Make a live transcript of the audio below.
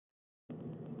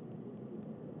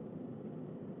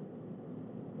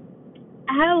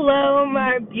Hello,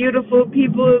 my beautiful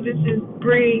people. This is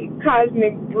Bree,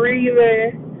 Cosmic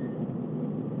Breather.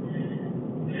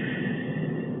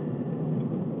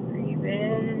 Breathe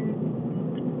in,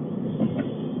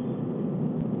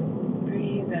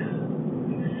 breathe out.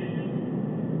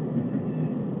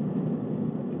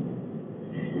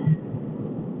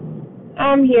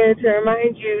 I'm here to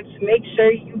remind you to make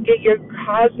sure you get your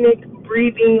cosmic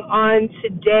breathing on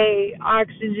today.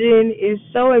 Oxygen is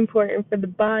so important for the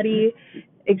body,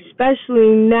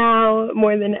 especially now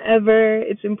more than ever.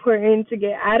 It's important to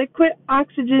get adequate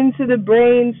oxygen to the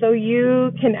brain so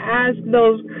you can ask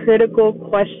those critical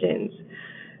questions.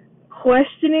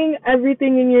 Questioning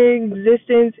everything in your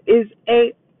existence is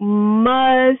a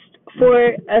must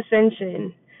for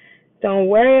ascension. Don't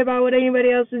worry about what anybody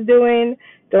else is doing.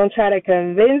 Don't try to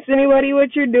convince anybody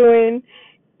what you're doing,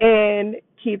 and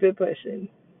keep it pushing.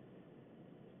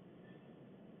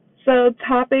 So,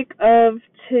 topic of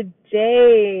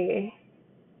today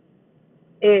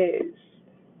is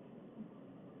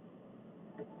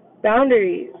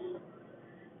boundaries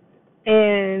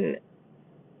and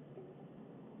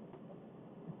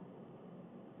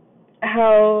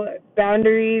how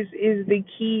boundaries is the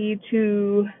key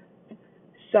to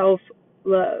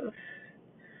self-love.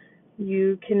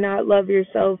 You cannot love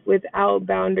yourself without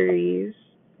boundaries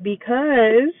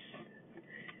because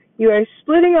you are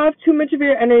splitting off too much of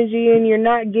your energy and you're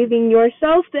not giving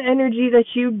yourself the energy that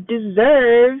you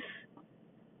deserve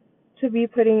to be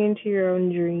putting into your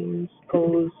own dreams,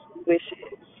 goals,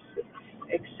 wishes,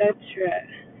 etc.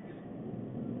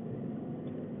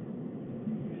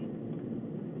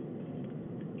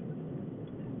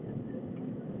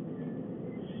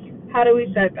 How do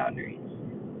we set boundaries?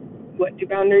 What do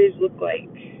boundaries look like?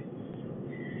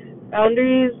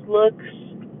 Boundaries looks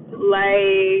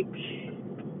like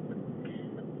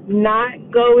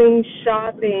not going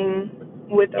shopping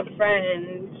with a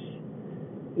friend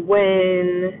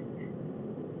when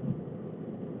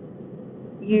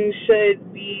you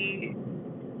should be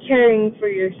caring for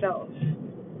yourself,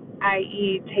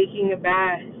 i.e., taking a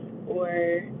bath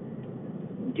or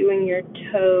doing your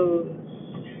toes,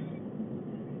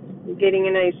 getting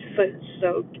a nice foot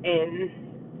soak in.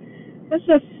 That's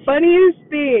the funniest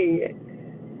thing.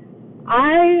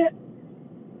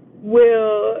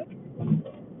 Will,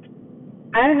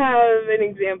 I have an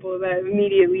example that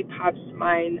immediately pops to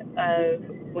mind of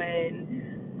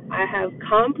when I have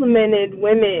complimented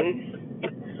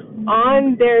women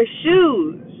on their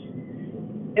shoes.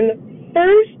 And the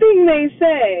first thing they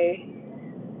say,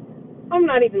 I'm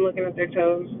not even looking at their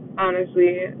toes,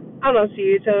 honestly. I don't see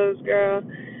your toes, girl.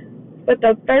 But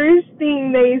the first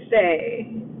thing they say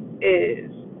is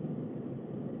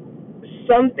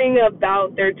something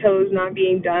about their toes not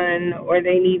being done, or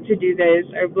they need to do this,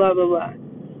 or blah, blah, blah.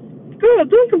 Girl,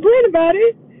 don't complain about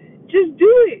it. Just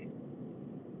do it.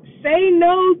 Say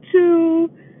no to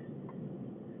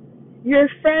your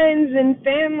friends and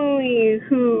family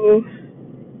who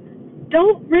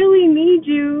don't really need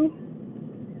you.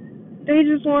 They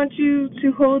just want you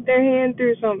to hold their hand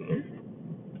through something.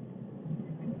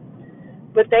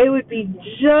 But they would be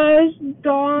just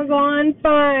doggone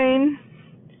fine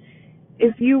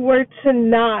if you were to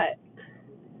not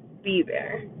be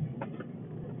there.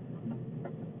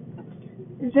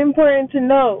 It's important to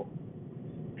know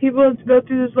people have to go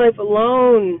through this life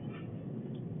alone.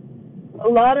 A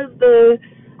lot of the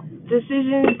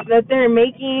decisions that they're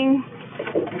making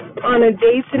on a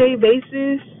day-to-day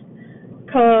basis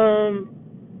come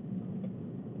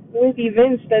with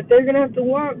events that they're going to have to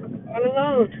walk on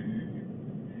alone.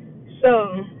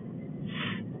 So,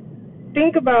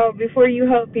 think about before you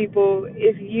help people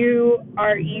if you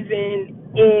are even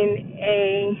in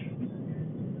a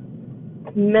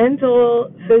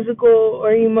mental, physical,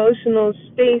 or emotional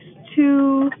space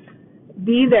to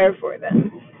be there for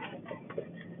them.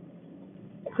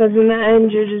 Because in the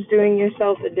end, you're just doing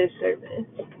yourself a disservice.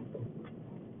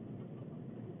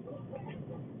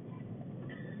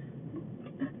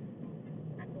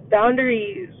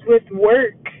 Boundaries with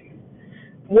work.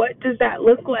 What does that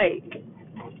look like?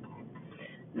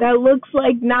 That looks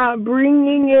like not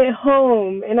bringing it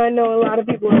home. And I know a lot of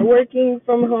people are working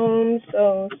from home,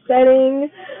 so setting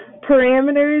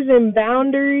parameters and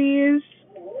boundaries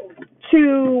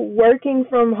to working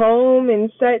from home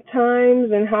and set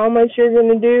times and how much you're going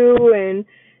to do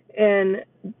and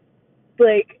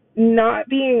like not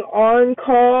being on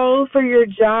call for your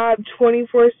job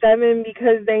 24/7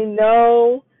 because they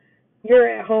know you're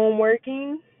at home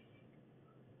working.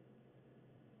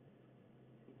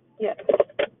 Yeah.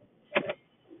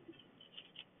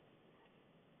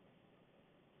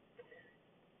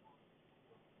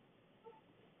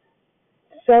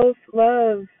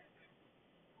 Self-love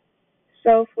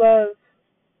Self-love.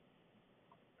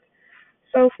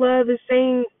 Self-love is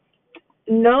saying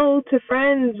no to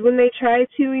friends when they try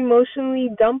to emotionally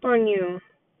dump on you.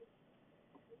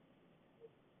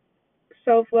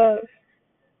 Self-love.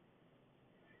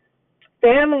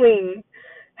 Family.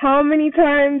 How many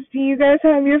times do you guys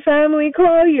have your family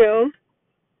call you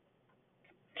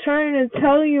trying to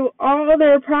tell you all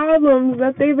their problems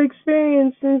that they've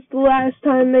experienced since the last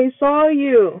time they saw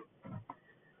you?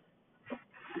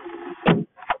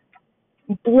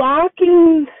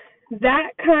 Blocking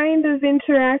that kind of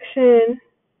interaction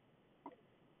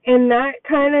and that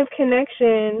kind of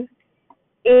connection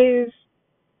is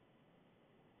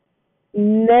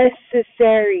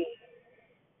necessary.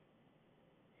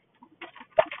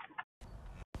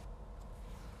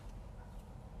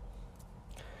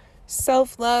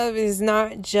 Self-love is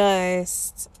not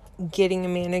just getting a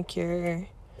manicure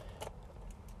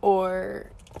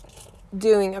or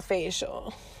doing a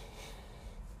facial.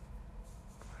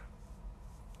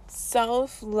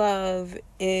 Self-love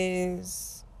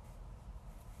is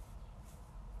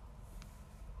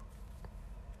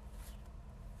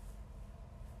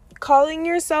calling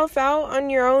yourself out on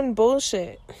your own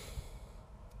bullshit.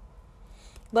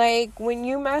 Like, when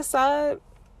you mess up,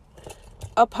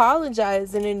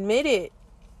 apologize and admit it.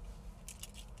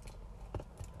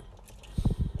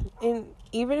 And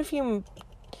even if you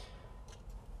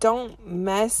don't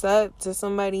mess up to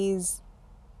somebody's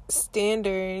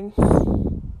standard,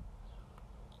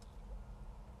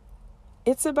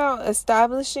 it's about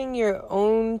establishing your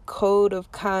own code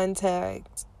of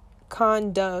conduct,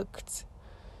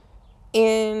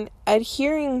 and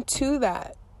adhering to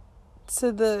that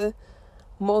to the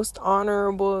most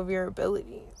honorable of your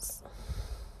abilities.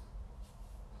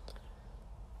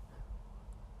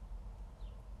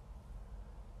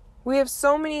 We have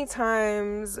so many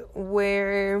times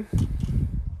where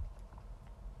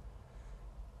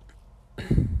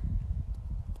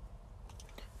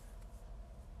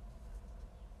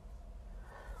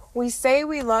we say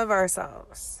we love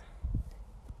ourselves.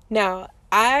 Now,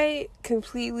 I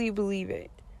completely believe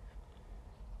it,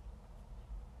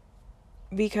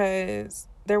 because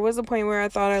there was a point where I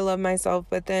thought I loved myself,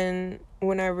 but then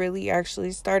when I really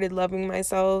actually started loving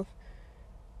myself,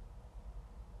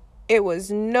 it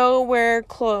was nowhere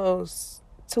close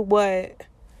to what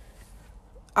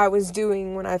I was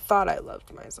doing when I thought I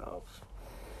loved myself.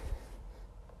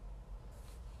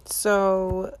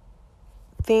 So,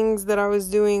 things that I was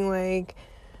doing, like,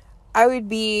 I would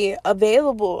be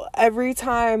available every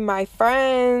time my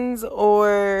friends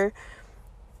or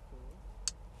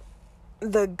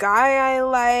the guy I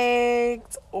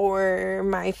liked or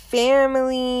my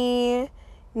family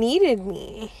needed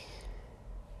me.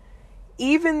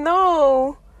 Even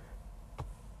though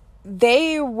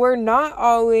they were not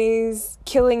always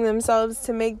killing themselves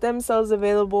to make themselves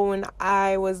available when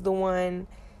I was the one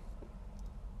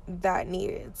that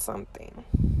needed something.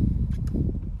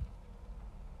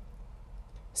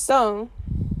 So,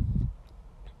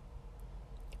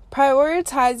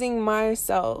 prioritizing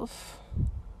myself,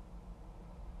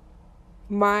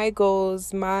 my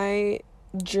goals, my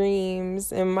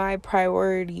dreams, and my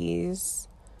priorities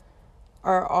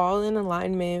are all in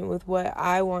alignment with what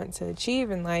I want to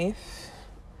achieve in life.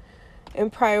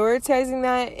 And prioritizing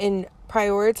that and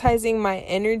prioritizing my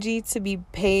energy to be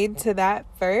paid to that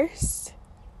first.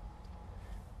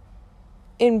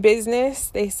 In business,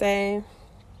 they say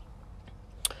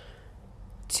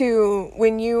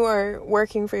when you are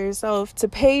working for yourself, to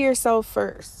pay yourself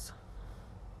first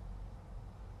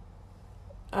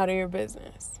out of your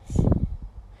business.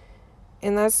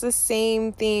 And that's the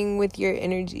same thing with your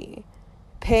energy.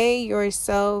 Pay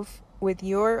yourself with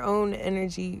your own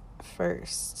energy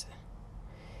first.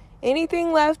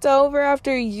 Anything left over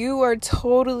after you are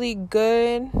totally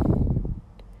good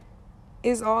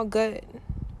is all good.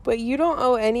 But you don't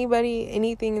owe anybody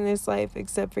anything in this life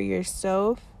except for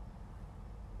yourself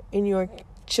and your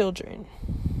children.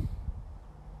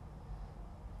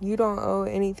 You don't owe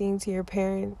anything to your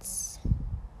parents.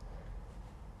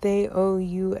 They owe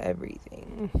you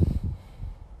everything.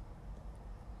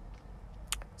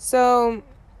 So,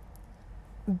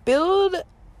 build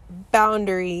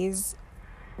boundaries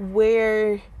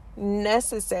where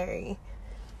necessary.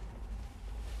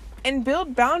 And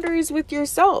build boundaries with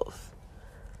yourself.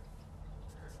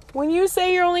 When you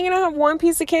say you're only going to have one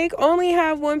piece of cake, only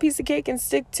have one piece of cake and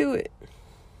stick to it.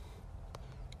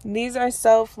 These are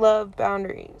self-love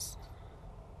boundaries.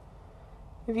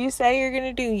 If you say you're going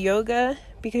to do yoga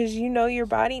because you know your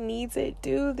body needs it,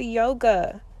 do the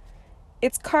yoga.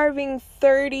 It's carving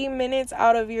 30 minutes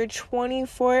out of your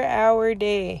 24-hour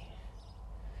day.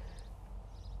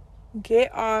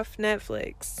 Get off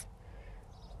Netflix.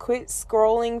 Quit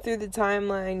scrolling through the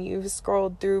timeline you've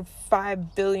scrolled through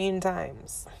 5 billion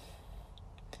times.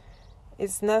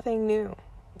 It's nothing new.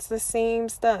 It's the same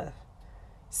stuff.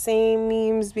 Same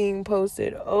memes being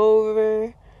posted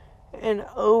over and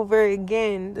over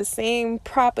again. The same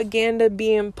propaganda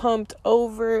being pumped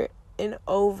over and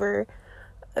over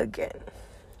again.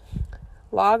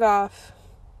 Log off.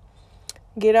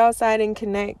 Get outside and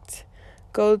connect.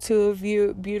 Go to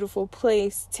a beautiful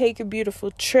place. Take a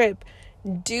beautiful trip.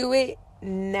 Do it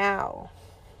now.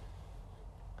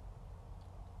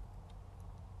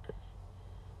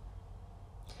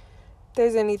 If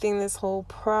there's anything this whole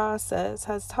process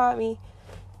has taught me,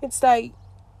 it's that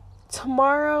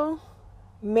tomorrow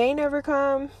may never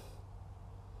come,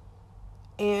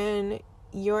 and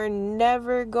you're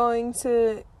never going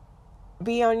to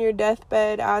be on your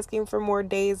deathbed asking for more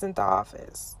days in the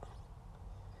office.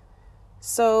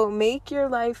 So make your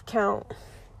life count.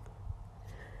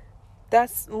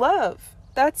 That's love.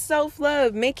 That's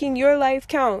self-love. Making your life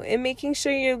count and making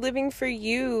sure you're living for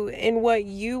you and what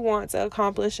you want to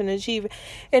accomplish and achieve,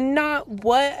 and not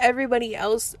what everybody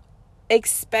else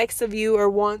expects of you or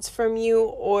wants from you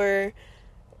or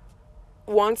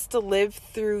wants to live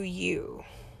through you.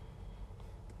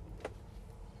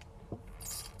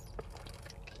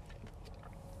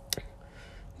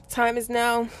 Time is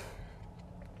now.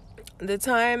 The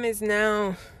time is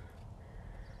now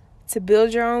to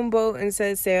build your own boat and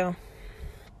set sail.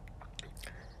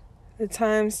 The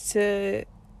times to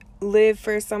live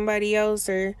for somebody else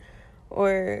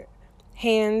or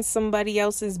hand somebody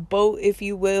else's boat, if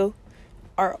you will,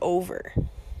 are over.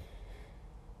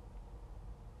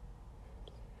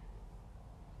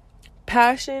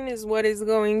 Passion is what is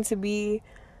going to be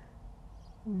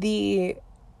the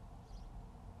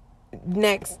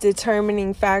next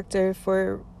determining factor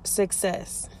for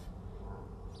success.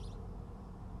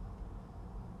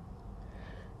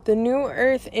 The new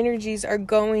earth energies are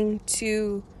going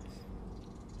to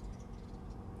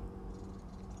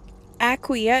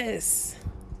acquiesce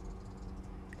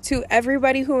to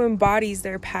everybody who embodies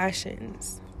their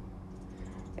passions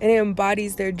and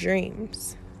embodies their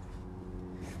dreams.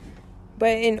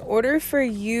 But in order for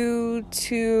you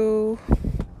to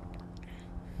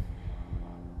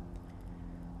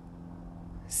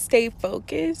stay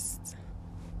focused,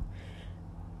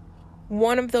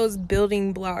 one of those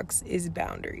building blocks is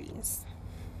boundaries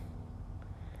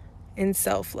and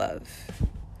self-love.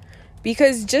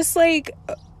 Because just like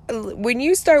when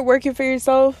you start working for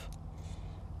yourself,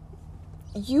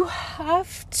 you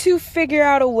have to figure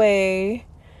out a way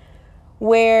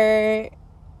where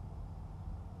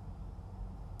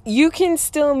you can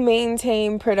still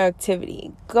maintain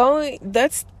productivity.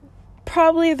 That's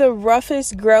probably the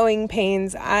roughest growing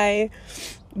pains I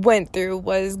went through,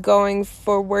 was going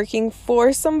for working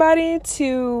for somebody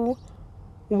to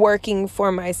working for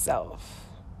myself.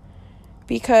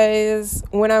 Because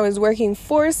when I was working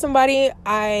for somebody,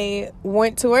 I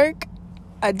went to work,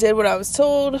 I did what I was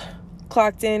told,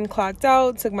 clocked in, clocked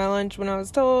out, took my lunch when I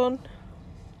was told,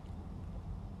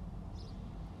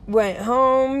 went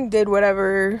home, did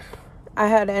whatever I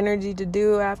had energy to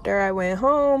do after I went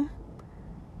home,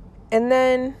 and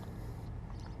then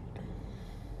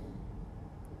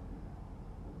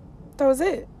that was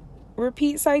it.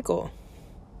 Repeat cycle.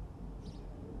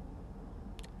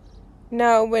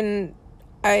 Now, when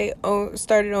I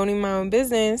started owning my own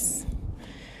business,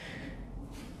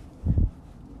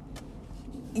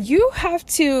 you have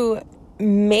to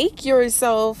make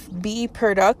yourself be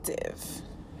productive.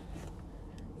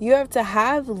 You have to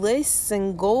have lists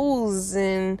and goals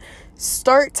and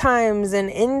start times and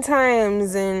end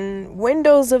times and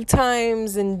windows of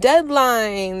times and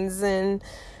deadlines, and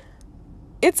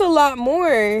it's a lot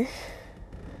more.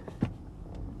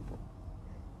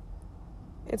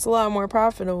 It's a lot more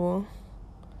profitable.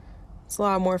 It's a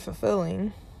lot more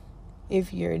fulfilling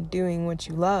if you're doing what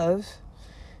you love,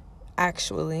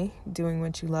 actually doing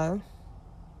what you love.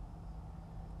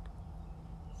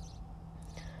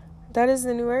 That is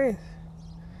the new earth.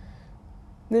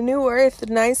 The new earth, the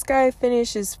night sky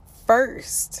finishes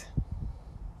first.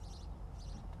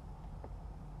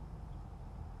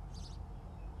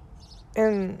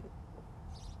 And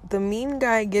the mean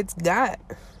guy gets got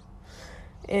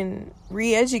and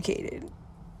re-educated.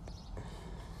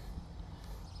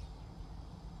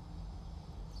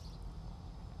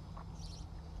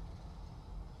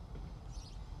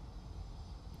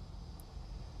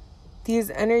 These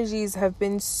energies have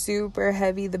been super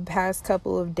heavy the past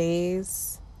couple of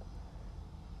days.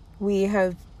 We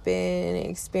have been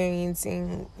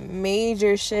experiencing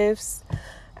major shifts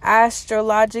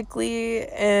astrologically,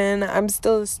 and I'm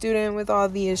still a student with all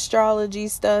the astrology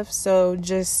stuff, so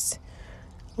just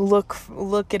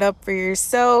look it up for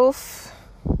yourself.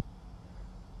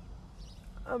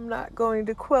 I'm not going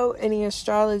to quote any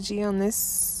astrology on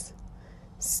this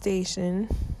station,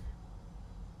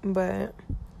 but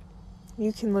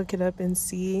you can look it up and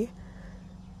see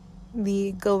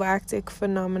the galactic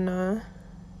phenomena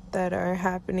that are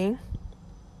happening.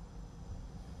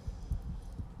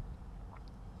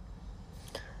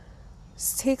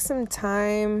 Just take some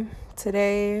time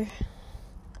today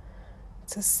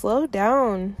to slow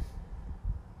down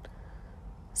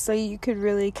so you could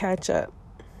really catch up.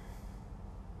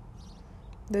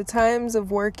 The times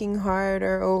of working hard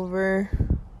are over.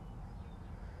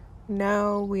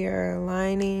 Now we are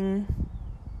aligning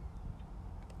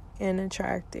and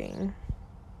attracting,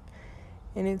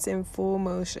 and it's in full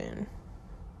motion.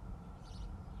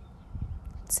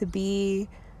 To be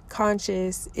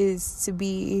conscious is to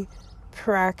be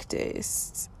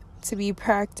practiced. To be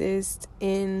practiced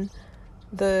in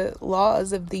the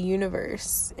laws of the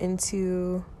universe, and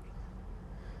to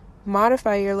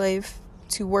modify your life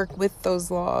to work with those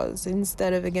laws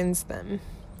instead of against them,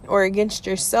 or against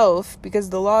yourself,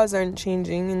 because the laws aren't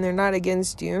changing and they're not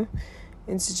against you.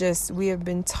 It's just we have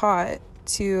been taught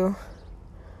to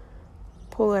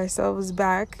pull ourselves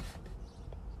back.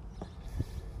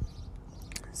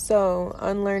 So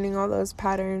unlearning all those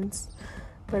patterns,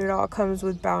 but it all comes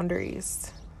with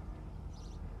boundaries.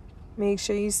 Make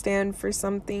sure you stand for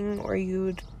something, or you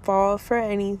would fall for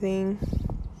anything.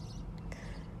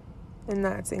 And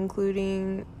that's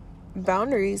including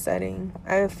boundary setting.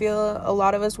 I feel a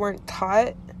lot of us weren't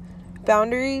taught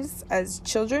boundaries as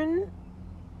children.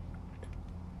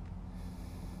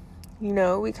 You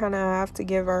know, we kind of have to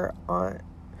give our aunt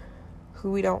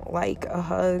who we don't like a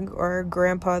hug, or our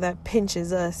grandpa that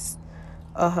pinches us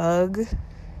a hug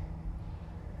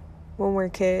when we're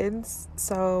kids.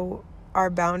 So our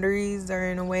boundaries are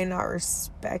in a way not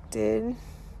respected.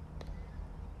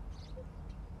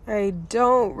 I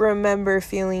don't remember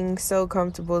feeling so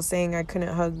comfortable saying I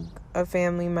couldn't hug a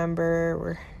family member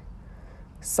or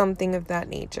something of that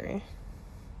nature.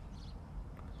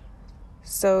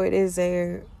 So it is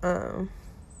a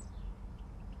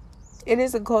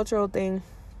cultural thing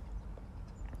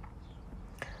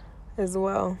as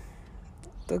well.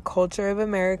 The culture of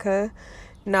America,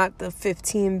 not the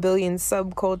 15 billion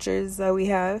subcultures that we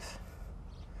have.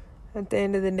 At the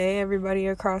end of the day, everybody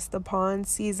across the pond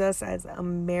sees us as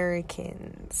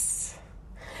Americans.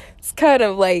 It's kind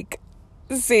of like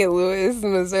St. Louis,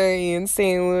 Missouri, and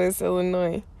St. Louis,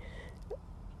 Illinois.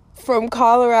 From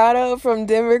Colorado, from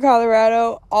Denver,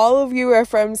 Colorado, all of you are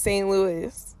from St.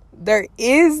 Louis. There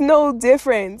is no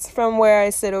difference from where I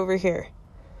sit over here.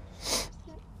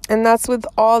 And that's with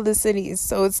all the cities.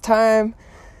 So it's time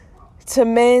to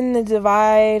mend the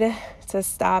divide, to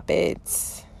stop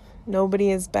it. Nobody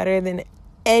is better than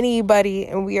anybody,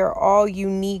 and we are all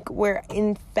unique. We're,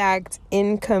 in fact,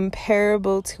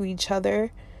 incomparable to each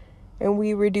other, and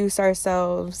we reduce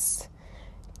ourselves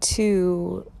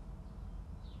to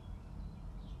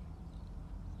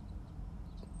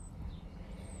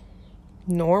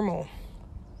normal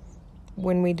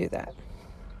when we do that.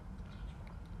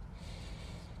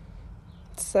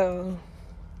 So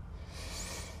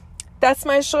that's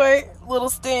my short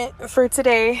little stint for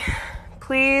today.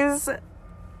 Please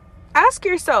ask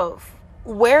yourself,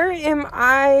 where am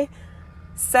I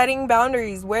setting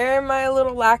boundaries? Where am I a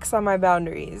little lax on my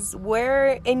boundaries?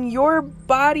 Where? And your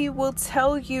body will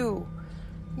tell you.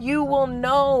 You will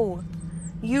know.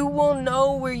 You will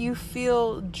know where you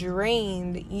feel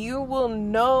drained. You will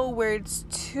know where it's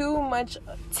too much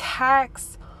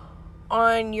tax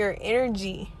on your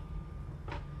energy.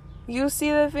 You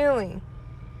see the feeling.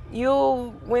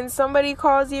 When somebody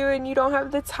calls you and you don't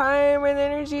have the time or the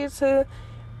energy to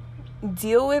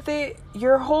deal with it,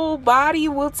 your whole body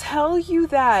will tell you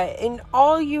that. And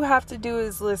all you have to do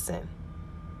is listen.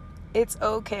 It's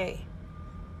okay.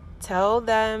 Tell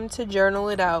them to journal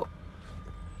it out.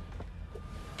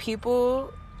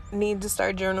 People need to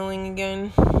start journaling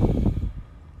again.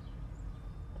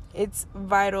 It's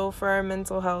vital for our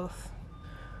mental health.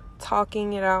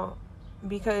 Talking it out.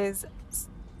 Because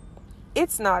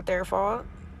it's not their fault.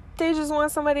 They just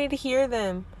want somebody to hear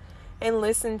them and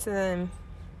listen to them.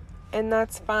 And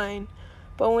that's fine.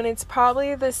 But when it's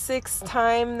probably the 6th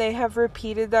time they have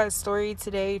repeated that story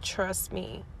today, trust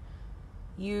me,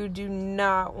 you do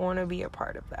not want to be a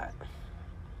part of that.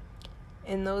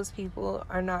 And those people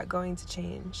are not going to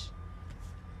change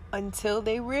until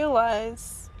they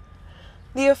realize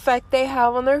the effect they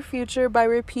have on their future by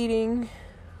repeating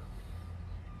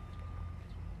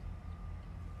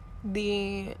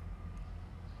the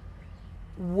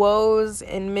woes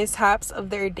and mishaps of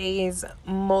their days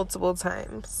multiple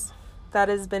times. That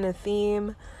has been a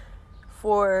theme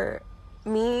for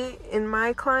me and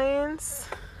my clients.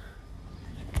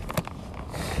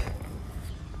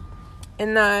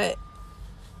 And that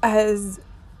has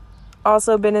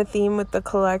also been a theme with the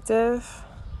collective.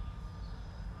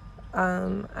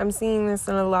 I'm seeing this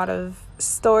in a lot of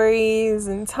stories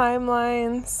and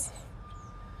timelines.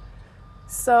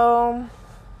 So,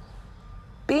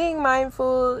 being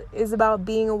mindful is about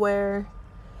being aware,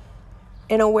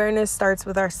 and awareness starts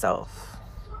with ourselves.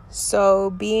 So,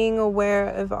 being aware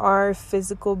of our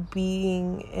physical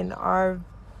being and our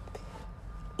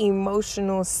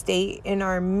emotional state and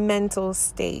our mental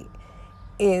state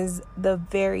is the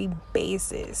very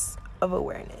basis of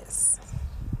awareness.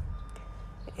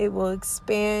 It will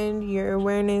expand your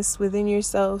awareness within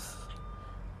yourself,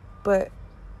 but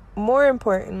more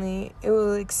importantly, it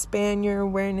will expand your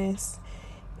awareness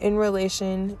in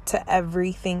relation to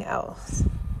everything else.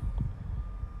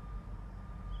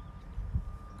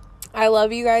 I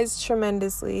love you guys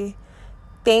tremendously.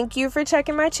 Thank you for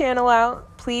checking my channel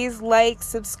out. Please like,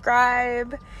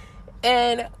 subscribe,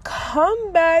 and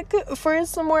come back for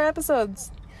some more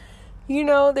episodes.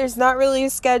 There's not really a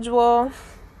schedule.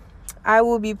 I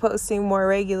will be posting more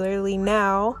regularly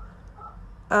now.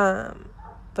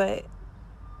 But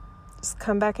just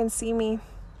come back and see me.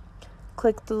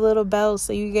 Click the little bell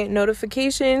so you get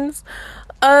notifications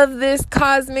of this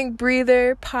Cosmic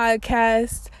Breather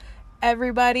podcast.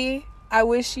 Everybody, I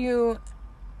wish you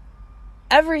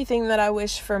everything that I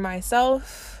wish for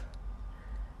myself.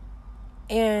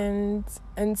 And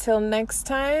until next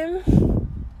time,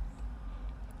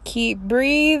 keep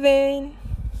breathing.